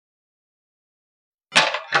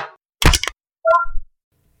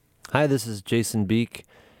Hi, this is Jason Beek,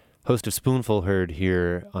 host of Spoonful Heard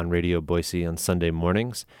here on Radio Boise on Sunday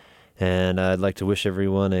mornings. And I'd like to wish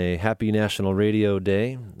everyone a happy National Radio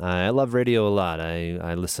Day. I love radio a lot.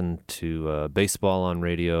 I listen to baseball on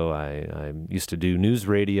radio. I used to do news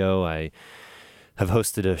radio. I have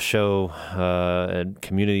hosted a show at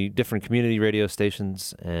different community radio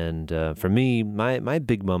stations. And for me, my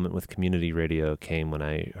big moment with community radio came when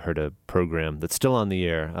I heard a program that's still on the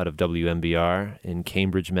air out of WMBR in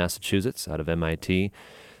Cambridge, Massachusetts, out of MIT.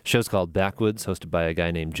 The show's called Backwoods, hosted by a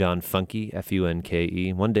guy named John Funke,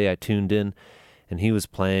 Funke. One day I tuned in, and he was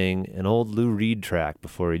playing an old Lou Reed track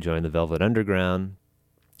before he joined the Velvet Underground.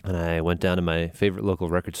 And I went down to my favorite local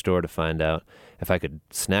record store to find out if I could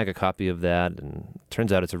snag a copy of that. And it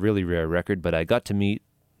turns out it's a really rare record, but I got to meet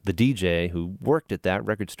the DJ who worked at that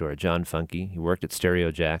record store, John Funke. He worked at Stereo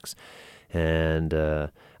Jacks. And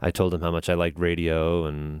I told him how much I liked radio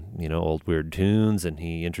and, old weird tunes. And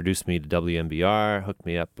he introduced me to WMBR, hooked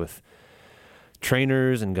me up with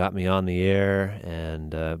trainers and got me on the air.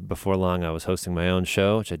 And before long, I was hosting my own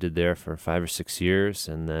show, which I did there for 5 or 6 years.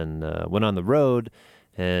 And then went on the road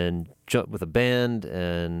and jumped with a band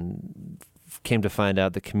and came to find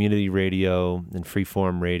out that community radio and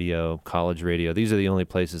freeform radio, college radio, these are the only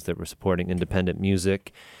places that were supporting independent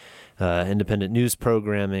music, independent news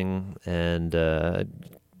programming, and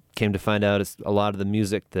came to find out it's a lot of the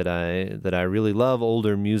music that I really love,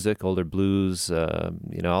 older music, older blues,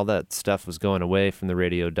 all that stuff was going away from the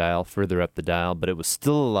radio dial, further up the dial, but it was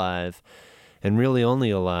still alive, and really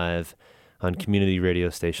only alive on community radio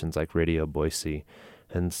stations like Radio Boise.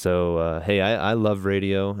 And so, hey, I love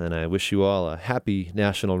radio, and I wish you all a happy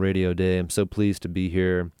National Radio Day. I'm so pleased to be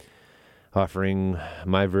here offering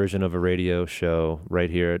my version of a radio show right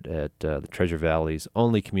here at the Treasure Valley's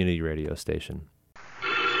only community radio station.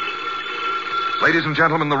 Ladies and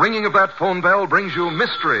gentlemen, the ringing of that phone bell brings you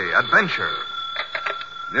mystery, adventure.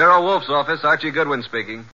 Nero Wolfe's office, Archie Goodwin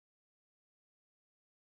speaking.